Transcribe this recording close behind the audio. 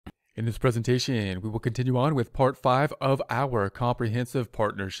In this presentation, we will continue on with part 5 of our comprehensive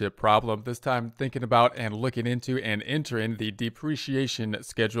partnership problem. This time thinking about and looking into and entering the depreciation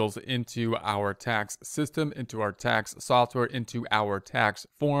schedules into our tax system, into our tax software, into our tax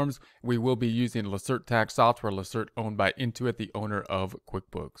forms. We will be using Lacerte tax software, Lacerte owned by Intuit, the owner of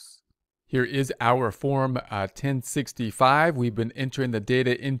QuickBooks. Here is our form 1065. We've been entering the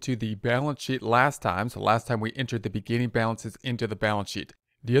data into the balance sheet last time. So last time we entered the beginning balances into the balance sheet.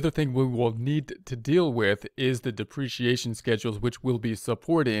 The other thing we will need to deal with is the depreciation schedules, which will be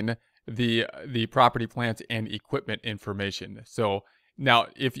supporting the property, plant, and equipment information. So now,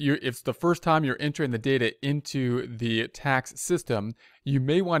 if it's the first time you're entering the data into the tax system, you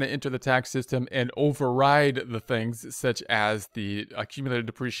may want to enter the tax system and override the things such as the accumulated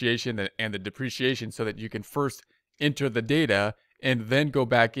depreciation and the depreciation so that you can first enter the data and then go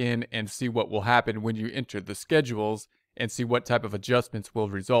back in and see what will happen when you enter the schedules and see what type of adjustments will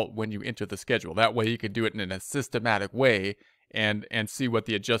result when you enter the schedule. That way you can do it in a systematic way and see what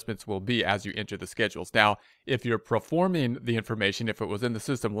the adjustments will be as you enter the schedules. Now, if you're performing the information, if it was in the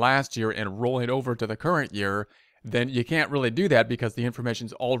system last year and rolling over to the current year, then you can't really do that because the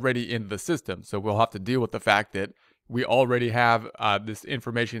information's already in the system. So we'll have to deal with the fact that we already have this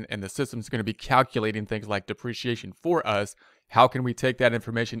information and the system's going to be calculating things like depreciation for us. How can we take that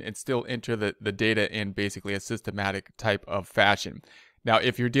information and still enter the data in basically a systematic type of fashion? Now,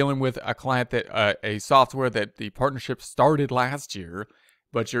 if you're dealing with a client that a software that the partnership started last year,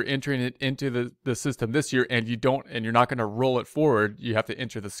 but you're entering it into the system this year and you're not going to roll it forward, you have to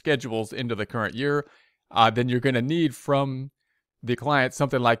enter the schedules into the current year, then you're going to need from the client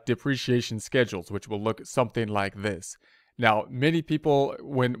something like depreciation schedules, which will look something like this. Now, many people,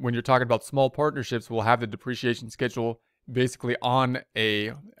 when you're talking about small partnerships, will have the depreciation schedule basically on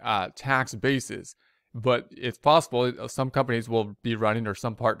a tax basis. But it's possible some companies will be running, or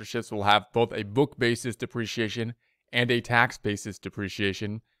some partnerships will have both a book basis depreciation and a tax basis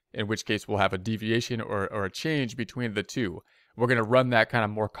depreciation, in which case we'll have a deviation or a change between the two. We're going to run that kind of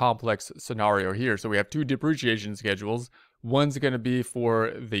more complex scenario here. So we have two depreciation schedules. One's going to be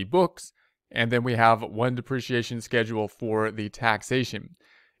for the books, and then we have one depreciation schedule for the taxation.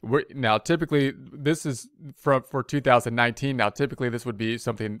 Now, typically, this is for 2019. Now, typically, this would be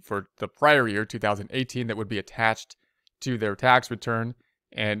something for the prior year, 2018, that would be attached to their tax return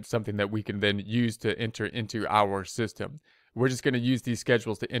and something that we can then use to enter into our system. We're just going to use these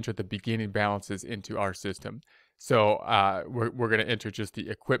schedules to enter the beginning balances into our system. So we're going to enter just the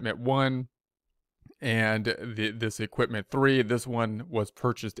equipment 1 and this equipment 3. This one was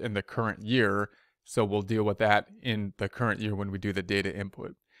purchased in the current year, so we'll deal with that in the current year when we do the data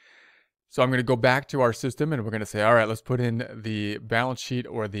input. So I'm going to go back to our system and we're going to say, all right, let's put in the balance sheet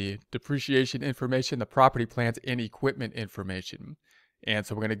or the depreciation information, the property, plant, and equipment information. And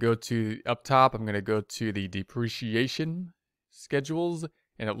so we're going to go to up top, I'm going to go to the depreciation schedules.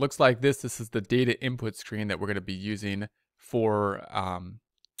 And it looks like this is the data input screen that we're going to be using for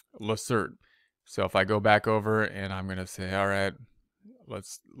Lacerte. So if I go back over and I'm going to say, all right,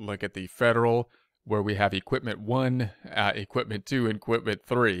 let's look at the federal where we have equipment 1, equipment 2, and equipment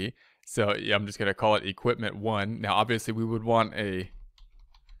 3. So yeah, I'm just going to call it equipment 1. Now, obviously, we would want a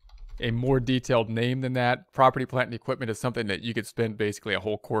more detailed name than that. Property, plant, and equipment is something that you could spend basically a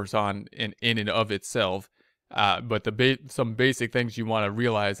whole course on in and of itself. But some basic things you want to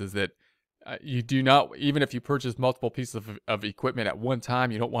realize is that you do not, even if you purchase multiple pieces of equipment at one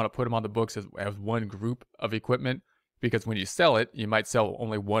time, you don't want to put them on the books as one group of equipment, because when you sell it, you might sell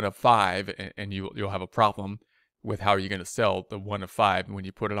only 1 of 5, and you'll have a problem with how you're going to sell the 1 of 5 when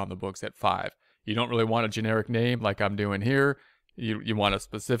you put it on the books at 5. You don't really want a generic name like I'm doing here. You want a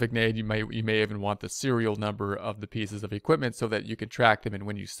specific name. You may even want the serial number of the pieces of equipment so that you can track them, and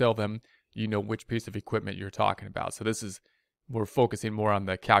when you sell them, you know which piece of equipment you're talking about. So we're focusing more on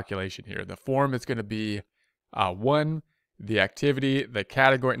the calculation here. The form is going to be 1, the activity, the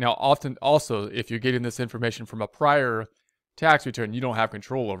category. Now, often also, if you're getting this information from a prior tax return, you don't have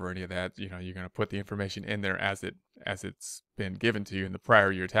control over any of that. You're going to put the information in there as it's been given to you in the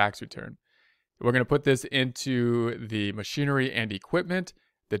prior year tax return. We're going to put this into the machinery and equipment.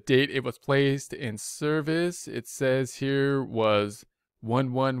 The date it was placed in service, it says here, was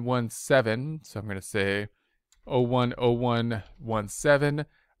 1117. So I'm going to say 010117.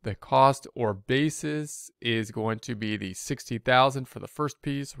 The cost or basis is going to be the $60,000 for the first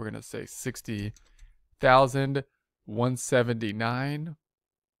piece. We're going to say $60,179.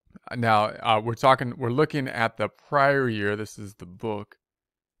 Now we're looking at the prior year. This is the book,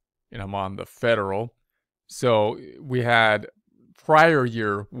 and I'm on the federal. So we had prior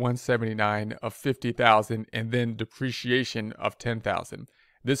year 179 of 50,000 and then depreciation of 10,000.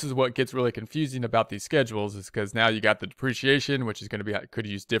 This is what gets really confusing about these schedules, is because now you got the depreciation, which is going to be, could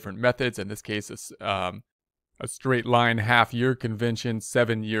use different methods. In this case, it's a straight line half-year convention,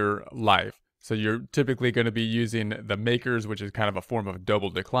 7-year life. So you're typically going to be using the makers, which is kind of a form of double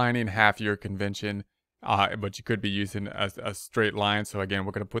declining half-year convention, but you could be using a straight line. So again,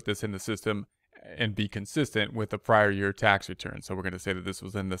 we're going to put this in the system and be consistent with the prior year tax return. So we're going to say that this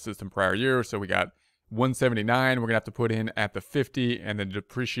was in the system prior year. So we got 179. We're going to have to put in at the 50 and the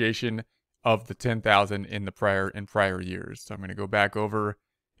depreciation of the 10,000 in the prior years. So I'm going to go back over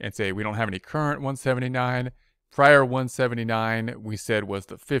and say we don't have any current 179. Prior 179 we said was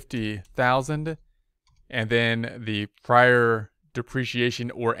the 50,000, and then the prior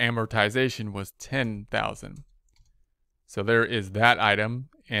depreciation or amortization was 10,000. So there is that item,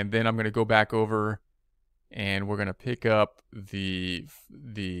 and then I'm going to go back over and we're going to pick up this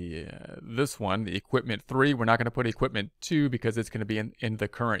one, the equipment 3. We're not going to put equipment 2 because it's going to be in the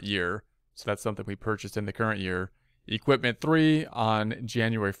current year. So that's something we purchased in the current year. Equipment 3 on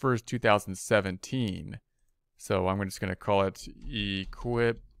January 1st, 2017. So I'm just going to call it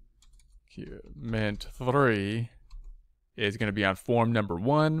equipment 3 is going to be on form number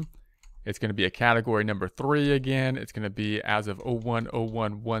 1. It's going to be a category number 3 again. It's going to be as of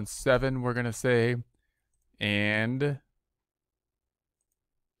 01/01/17, we're going to say. And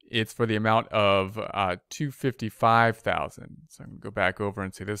it's for the amount of $255,000. So I'm going to go back over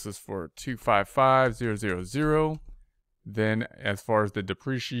and say this is for $255,000. Then as far as the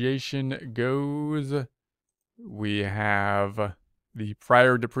depreciation goes, we have the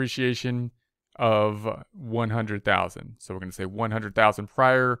prior depreciation of $100,000. So we're going to say $100,000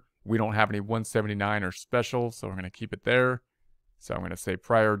 prior. We don't have any 179 or special, so we're going to keep it there. So I'm going to say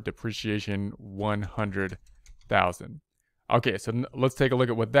prior depreciation $100,000. Okay, so let's take a look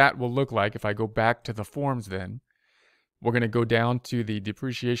at what that will look like. If I go back to the forms then, we're going to go down to the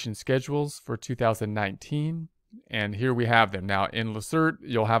depreciation schedules for 2019. And here we have them. Now in Lacert,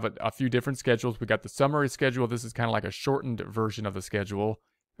 you'll have a few different schedules. We got the summary schedule. This is kind of like a shortened version of the schedule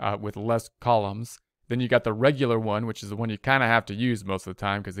with less columns. Then you got the regular one, which is the one you kind of have to use most of the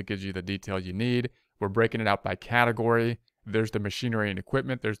time because it gives you the detail you need. We're breaking it out by category. There's the machinery and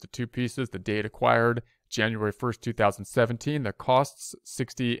equipment. There's the two pieces, the date acquired, January 1st, 2017. The costs,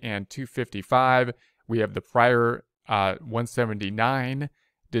 60 and 255. We have the prior 179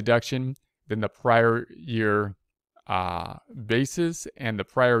 deduction, then the prior year basis and the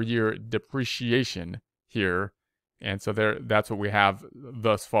prior year depreciation here. And so that's what we have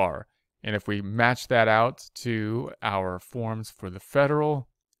thus far. And if we match that out to our forms for the federal,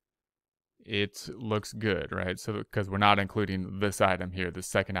 it looks good, right? So because we're not including this item here, the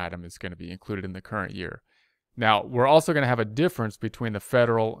second item is going to be included in the current year. Now, we're also going to have a difference between the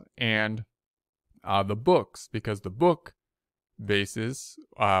federal and the books, because the book basis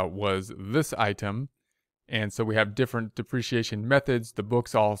was this item. And so we have different depreciation methods. The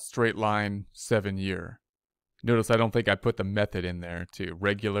book's all straight line 7-year. Notice I don't think I put the method in there too.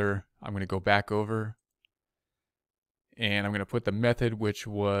 Regular, I'm going to go back over. And I'm going to put the method, which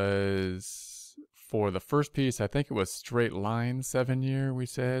was for the first piece, I think it was straight line 7-year, we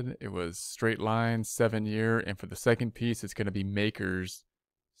said. It was straight line 7-year. And for the second piece, it's going to be makers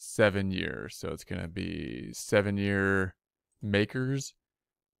 7-year. So it's going to be 7-year makers.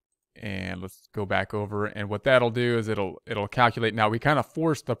 And let's go back over. And what that'll do is it'll calculate. Now, we kind of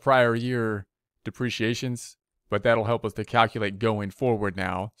forced the prior year depreciations, but that'll help us to calculate going forward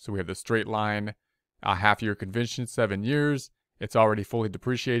now. So we have the straight line half-year convention, 7 years. It's already fully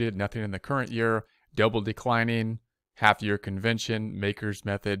depreciated, nothing in the current year. Double declining, half-year convention, maker's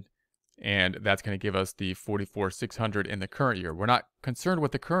method, and that's going to give us the 44,600 in the current year. We're not concerned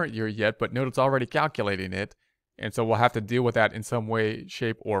with the current year yet, but note it's already calculating it, and so we'll have to deal with that in some way,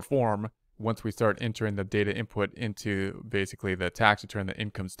 shape, or form once we start entering the data input into basically the tax return, the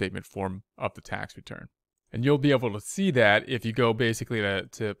income statement form of the tax return. And you'll be able to see that if you go basically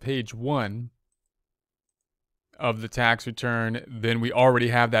to page 1 of the tax return, then we already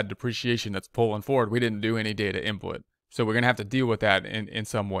have that depreciation that's pulling forward. We didn't do any data input. So we're going to have to deal with that in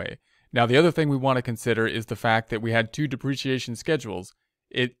some way. Now, the other thing we want to consider is the fact that we had 2 depreciation schedules.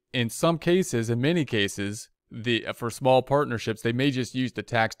 In some cases, in many cases, for small partnerships, they may just use the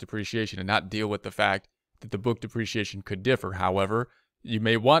tax depreciation and not deal with the fact that the book depreciation could differ. However, you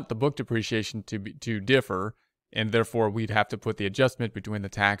may want the book depreciation to differ, and therefore we'd have to put the adjustment between the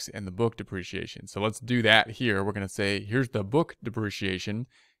tax and the book depreciation. So let's do that here. We're going to say, here's the book depreciation,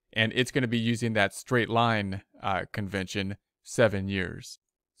 and it's going to be using that straight line convention, 7 years.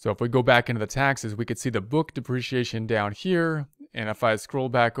 So if we go back into the taxes, we could see the book depreciation down here, and if I scroll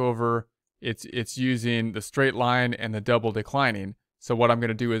back over, it's using the straight line and the double declining. So what I'm going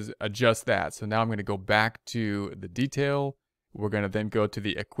to do is adjust that. So now I'm going to go back to the detail. We're going to then go to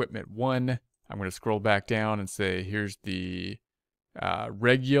the equipment 1. I'm going to scroll back down and say, here's the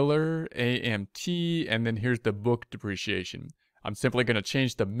regular AMT, and then here's the book depreciation. I'm simply going to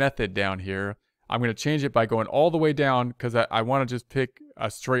change the method down here. I'm going to change it by going all the way down because I want to just pick a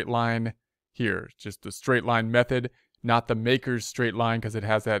straight line here, just the straight line method, not the maker's straight line because it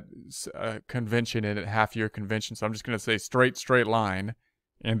has that convention in it, half-year convention. So I'm just going to say straight line,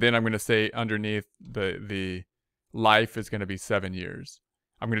 and then I'm going to say underneath the life is going to be 7 years.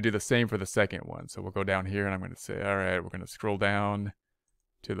 I'm going to do the same for the second one. So we'll go down here and I'm going to say, all right, we're going to scroll down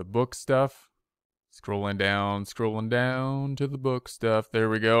to the book stuff. Scrolling down to the book stuff.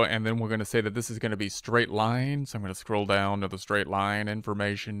 There we go. And then we're going to say that this is going to be straight line. So I'm going to scroll down to the straight line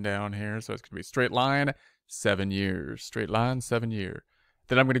information down here. So it's going to be straight line, 7 years. Straight line, 7 year.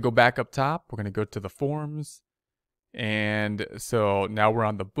 Then I'm going to go back up top. We're going to go to the forms. And so now we're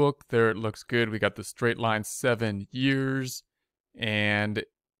on the book. There it looks good. We got the straight line, 7 years. And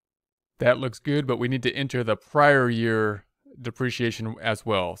that looks good, but we need to enter the prior year depreciation as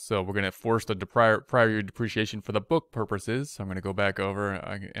well. So we're going to force the prior year depreciation for the book purposes. So I'm going to go back over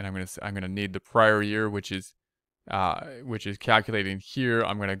and I'm going to need the prior year, which is calculating here.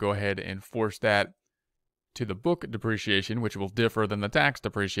 I'm going to go ahead and force that to the book depreciation, which will differ than the tax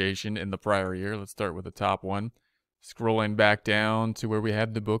depreciation in the prior year. Let's start with the top one. Scrolling back down to where we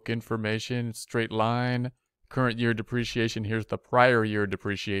had the book information, straight line. Current year depreciation, here's the prior year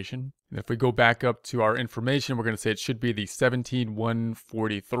depreciation. And if we go back up to our information, we're going to say it should be the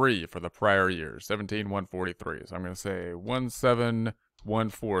 17,143 for the prior year, 17,143. So I'm going to say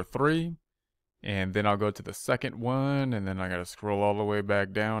 17,143. And then I'll go to the second one, and then I got to scroll all the way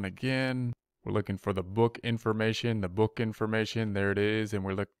back down again. We're looking for the book information, there it is. And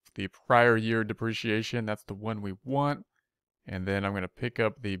we're looking for the prior year depreciation. That's the one we want. And then I'm going to pick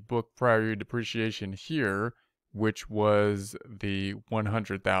up the book prior year depreciation here, which was the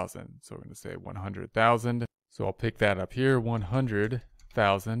 100,000. So we're going to say 100,000. So I'll pick that up here,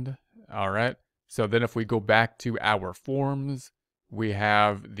 100,000. All right. So then if we go back to our forms, we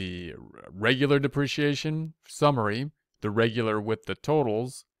have the regular depreciation summary, the regular with the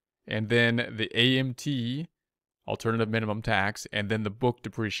totals, and then the AMT, alternative minimum tax, and then the book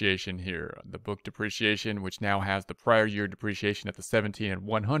depreciation here. The book depreciation, which now has the prior year depreciation at the 17 and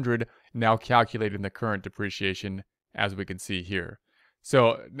 100, now calculating the current depreciation as we can see here.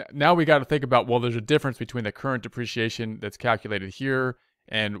 So now we got to think about, well, there's a difference between the current depreciation that's calculated here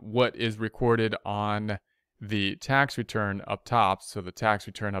and what is recorded on the tax return up top. So the tax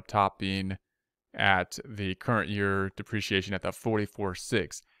return up top being at the current year depreciation at the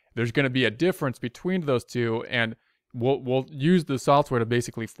 44.6. There's going to be a difference between those two, and we'll use the software to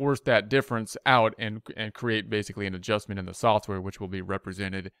basically force that difference out and create basically an adjustment in the software, which will be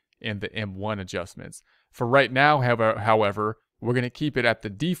represented in the M1 adjustments. For right now, however, we're going to keep it at the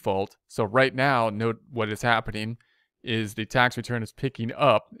default. So right now, note what is happening is the tax return is picking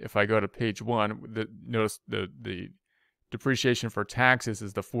up. If I go to page 1, notice the depreciation for taxes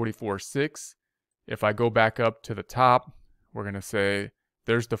is the 44.6. If I go back up to the top, we're going to say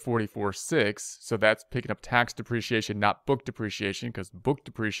there's the 44.6, so that's picking up tax depreciation, not book depreciation, because book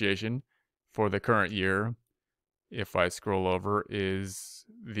depreciation for the current year, if I scroll over, is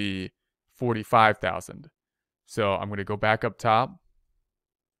the 45,000. So I'm going to go back up top,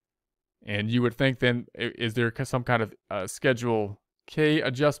 and you would think then, is there some kind of Schedule K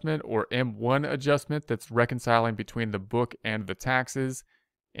adjustment or M1 adjustment that's reconciling between the book and the taxes?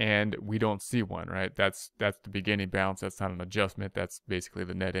 And we don't see one, right? That's the beginning balance. That's not an adjustment. That's basically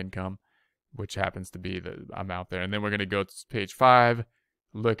the net income, which happens to be the amount there. And then we're going to go to page 5,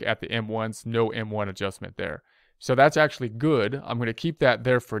 look at the M1s, no M1 adjustment there. So that's actually good. I'm going to keep that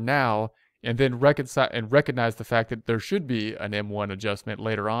there for now, and then recognize the fact that there should be an M1 adjustment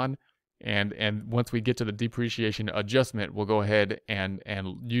later on. And once we get to the depreciation adjustment, we'll go ahead and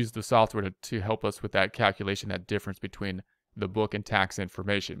use the software to help us with that calculation, that difference between the book and tax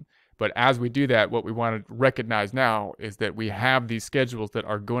information. But as we do that, what we want to recognize now is that we have these schedules that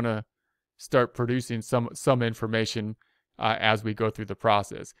are going to start producing some information as we go through the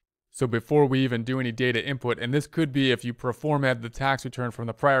process. So before we even do any data input, and this could be if you performat the tax return from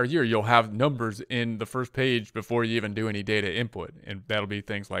the prior year, you'll have numbers in the first page before you even do any data input. And that'll be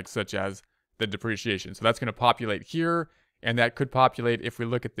things like such as the depreciation. So that's going to populate here, and that could populate if we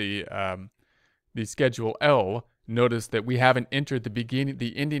look at the Schedule L. Notice that we haven't entered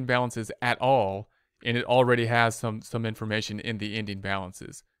the ending balances at all, and it already has some information in the ending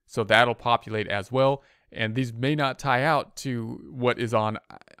balances. So that'll populate as well. And these may not tie out to what is on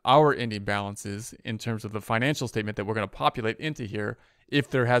our ending balances in terms of the financial statement that we're going to populate into here if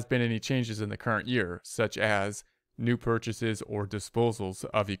there has been any changes in the current year, such as new purchases or disposals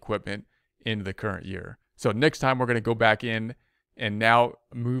of equipment in the current year. So next time we're going to go back in and now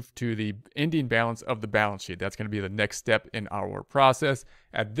move to the ending balance of the balance sheet. That's going to be the next step in our process.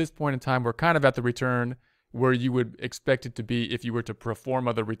 At this point in time, we're kind of at the return where you would expect it to be if you were to pro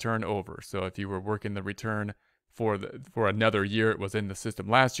forma the return over. So if you were working the return for another year, it was in the system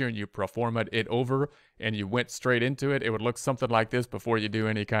last year, and you pro forma'd it over and you went straight into it, it would look something like this before you do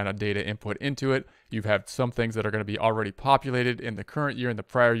any kind of data input into it. You have some things that are going to be already populated in the current year, and the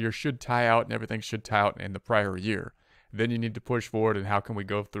prior year should tie out, and everything should tie out in the prior year. Then you need to push forward, and how can we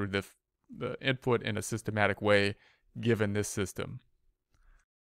go through the input in a systematic way given this system.